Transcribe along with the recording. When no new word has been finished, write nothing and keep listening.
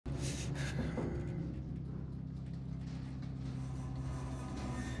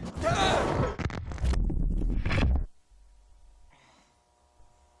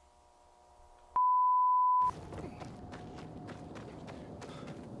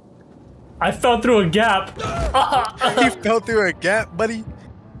I fell through a gap. You fell through a gap, buddy?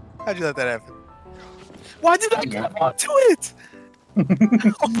 How'd you let that happen? Why did I get onto it?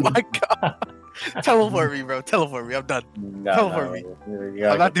 Oh my god. Teleport me, bro. Teleport me. I'm done. No, Teleport me.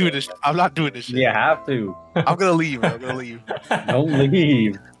 I'm not doing this. I'm not doing this shit. You have to. I'm gonna leave, bro. I'm gonna leave. Don't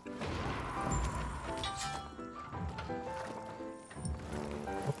leave.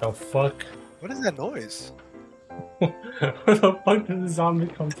 What the fuck? What is that noise? Where the fuck did the zombie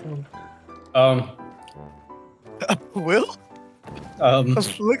come from? Will?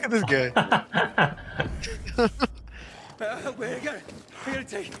 Look at this guy. Wait, I gotta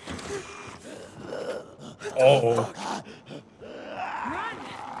take. Oh. Run!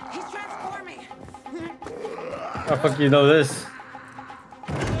 He's transforming. How the fuck you know this?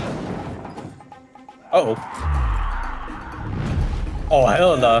 Uh-oh. Oh,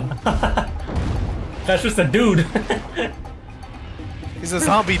 hell no. That's just a dude. He's a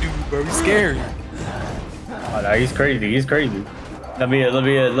zombie dude, bro. He's scary. Oh, no, he's crazy. He's crazy. Let me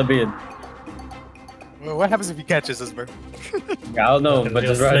in. Well, what happens if he catches us, bro? I don't know, but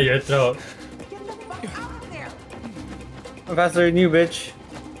just slit run. your throat. Get the fuck out of there! I'm faster than you, bitch.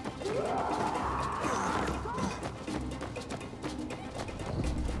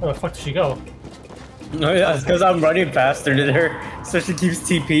 Where the fuck did she go? No, yeah, it's because I'm running faster than her, so she keeps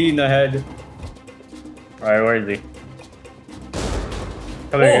TPing ahead. Alright, where is he?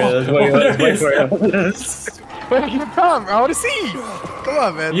 Come here, let's wait for him. Wait, you come, bro. I wanna see you. Come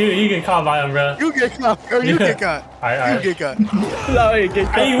on, man. You get caught by him, bro. You get caught, or you get caught. Alright. You get caught. No, you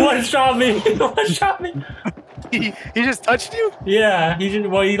get He one-shot me. He one-shot me. He just touched you? Yeah, he didn't.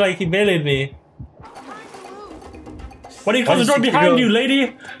 Well, he meleeed me. Why do you close the door did you behind go? you,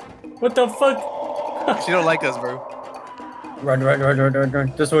 lady? What the fuck? She don't like us, bro. Run.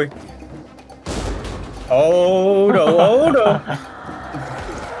 This way. Oh no, oh no.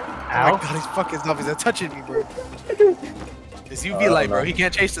 Oh my god, these fucking zombies are touching me, bro. It's UV light, bro. He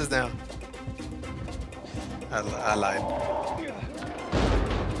can't chase us now. I lied.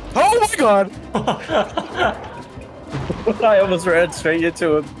 Oh my god! I almost ran straight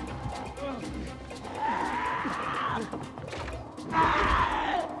into him.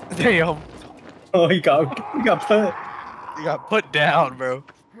 Damn. Oh, he got put. You got put down, bro.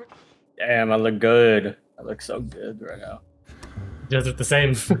 Damn, I look good. I look so good right now. You guys look the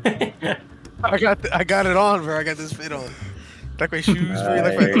same. I got it on, bro. I got this fit on. Like my shoes, bro.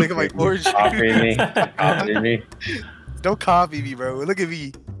 Like my orange Copying me. shoes. Copying me. Don't copy me, bro. Look at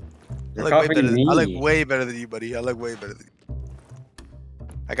me. You're I look copying way better than you, buddy. I look way better than you.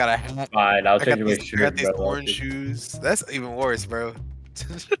 I got a hat. Fine, I'll I take got your these, shirt, I got these bro. orange shoes. That's even worse, bro.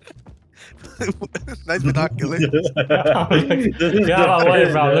 Nice binoculars. Get out of my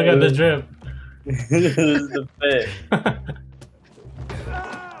way, bro. Look at the drip. This is the fit.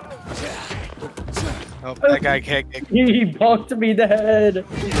 Oh, that guy can't get. He bumped me in the head.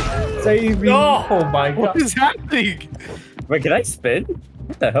 Save me. Oh my god. What is happening? Wait, can I spin?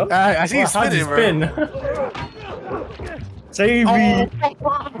 What the hell? I see you How'd you spinning, bro. Save me.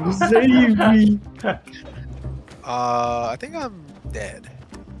 Save me. I think I'm dead.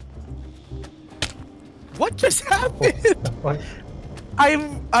 What just happened? What?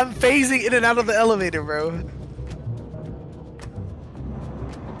 I'm phasing in and out of the elevator, bro.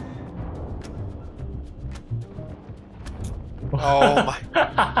 Oh my.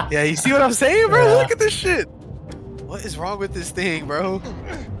 Yeah, you see what I'm saying, bro? Yeah. Look at this shit. What is wrong with this thing, bro?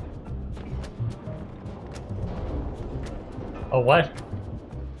 Oh, what?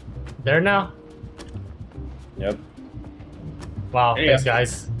 There now? Yep. Wow, Yeah. thanks,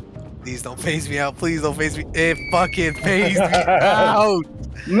 guys. Please don't phase me out. Please don't phase me. It fucking phased me out.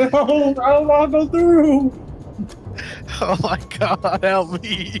 No, I don't want to go through. Oh my god, help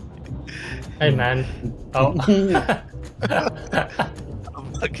me. Hey, man. Oh.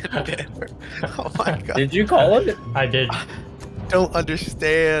 I'm fucking dead, bro. Oh my god. Did you call it? I did. Don't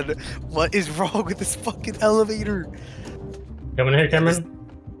understand what is wrong with this fucking elevator. Coming here, Cameron?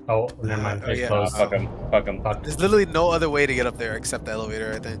 Oh, never mind. Oh, It's yeah. closed. Fuck him. Fuck him. Fuck. There's literally no other way to get up there except the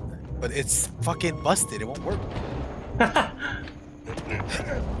elevator, I think. But it's fucking busted. It won't work.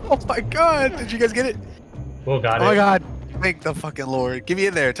 Oh my god. Did you guys get it? Oh, got Oh it. my god. Thank the fucking Lord. Get me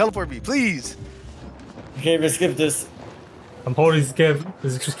in there. Teleport me, please. Okay, let's skip this. I'm holding skip.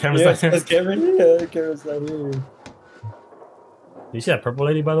 This is just Cameron's Yes, not let's here. Cameron. Yeah, Cameron's not here. You see that purple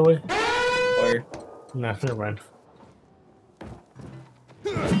lady, by the way? Or Nah, never mind.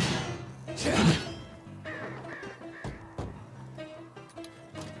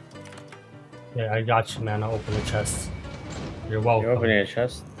 Yeah, I got you, man. I'll open the chest. You're welcome. you're opening a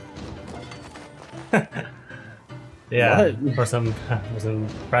chest. Yeah, What? for some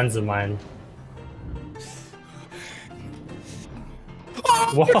friends of mine.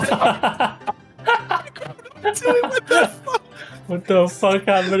 What? What the fuck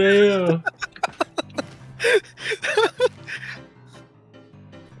happened to you?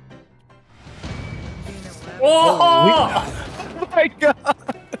 Whoa! Oh my god!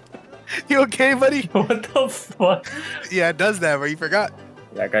 You okay, buddy? What the fuck? Yeah, it does that, bro. You forgot.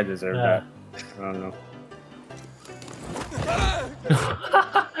 That guy deserved Yeah. that. I don't know.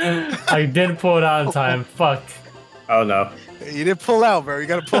 I did pull it out in time. Fuck. Oh no. You didn't pull out, bro. You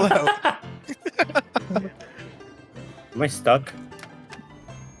gotta pull out. Am I stuck?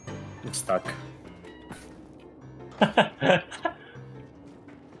 I'm stuck.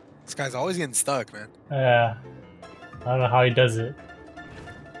 This guy's always getting stuck, man. Yeah. I don't know how he does it.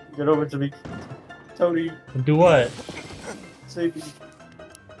 Get over to me. Tony, Do what? save me.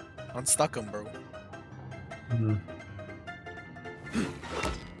 Unstuck him, bro. Hmm.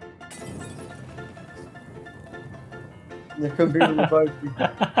 Yeah, come here to revive me.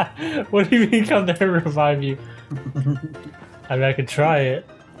 What do you mean come there and revive you? I mean, I could try it.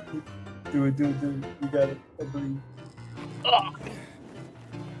 Do it. You got it. I believe. How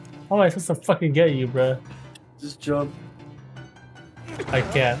am I supposed to fucking get you, bruh? Just jump. I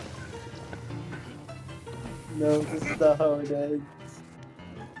can't. No, this is not how it ends.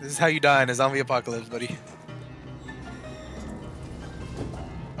 This is how you die in a zombie apocalypse, buddy.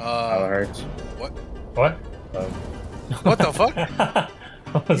 How it hurts. What? What? What the fuck?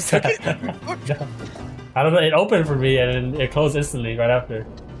 What was that? I don't know. It opened for me and then it closed instantly right after.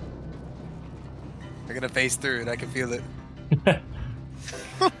 I'm gonna phase through it. I can feel it.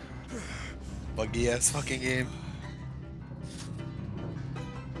 Buggy ass fucking game.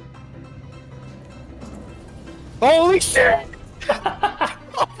 Holy shit!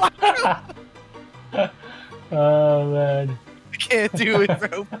 Oh man. I can't do it,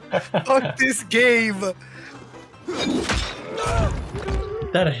 bro. Fuck this game.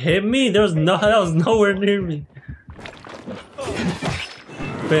 That hit me? That was nowhere near me.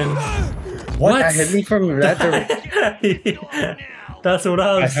 Ben. What? That hit me from that direction. That's what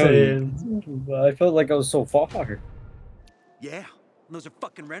I was saying. I felt like I was so far. Yeah, those are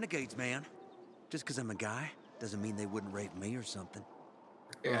fucking renegades, man. Just because I'm a guy doesn't mean they wouldn't rape me or something.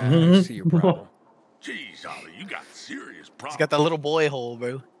 Yeah, I see your problem. Jeez, Ollie, you got serious problems. He's got that little boy hole,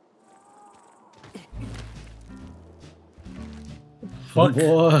 bro. Fuck.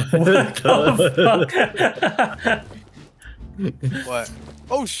 What? What?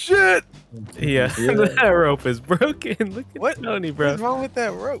 Oh shit! Yeah, that rope is broken. Look at What? Tony, bro. What's wrong with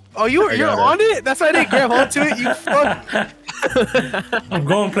that rope? Oh, you're got on it? That's why I didn't grab onto it. You fuck. I'm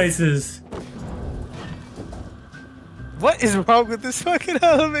going places. What is wrong with this fucking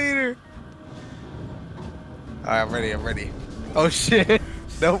elevator? Alright, I'm ready. I'm ready. Oh shit!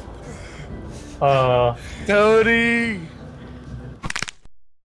 Nope. Tony.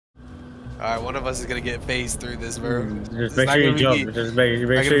 Alright, one of us is gonna get phased through this, bro. Just make sure you jump. Just make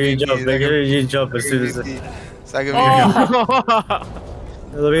sure you jump. Make sure you jump as soon as. It's not gonna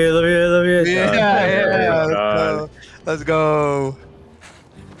be Let me. Yeah. Let's go.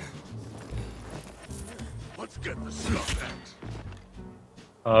 Let's get the stuff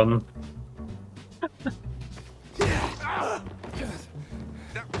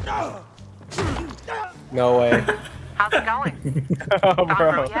No way. How's it going? Oh, Gone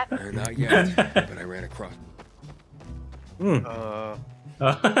bro. through yet? Not yet, but I ran across.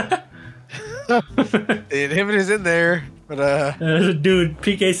 The inhibitor's in there, but There's a dude,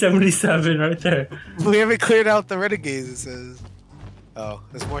 PK-77 right there. we haven't cleared out the renegades, it says. Oh,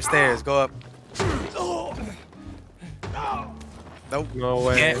 there's more stairs. Go up. Nope. No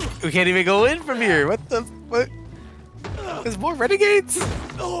way. We can't even go in from here. What the what? There's more renegades?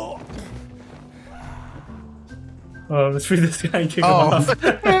 Let's free this guy and kick him Oh. off.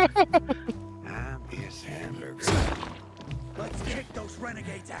 I'm his handler. Let's kick those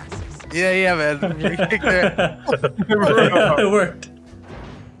renegades' asses. Yeah, man. We kicked their- It worked.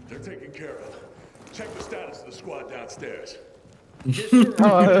 They're taken care of. Check the status of the squad downstairs.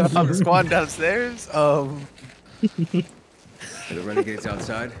 on the squad downstairs. Are the renegades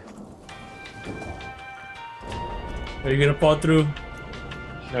outside? Are you gonna fall through?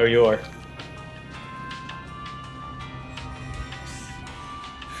 No, you are.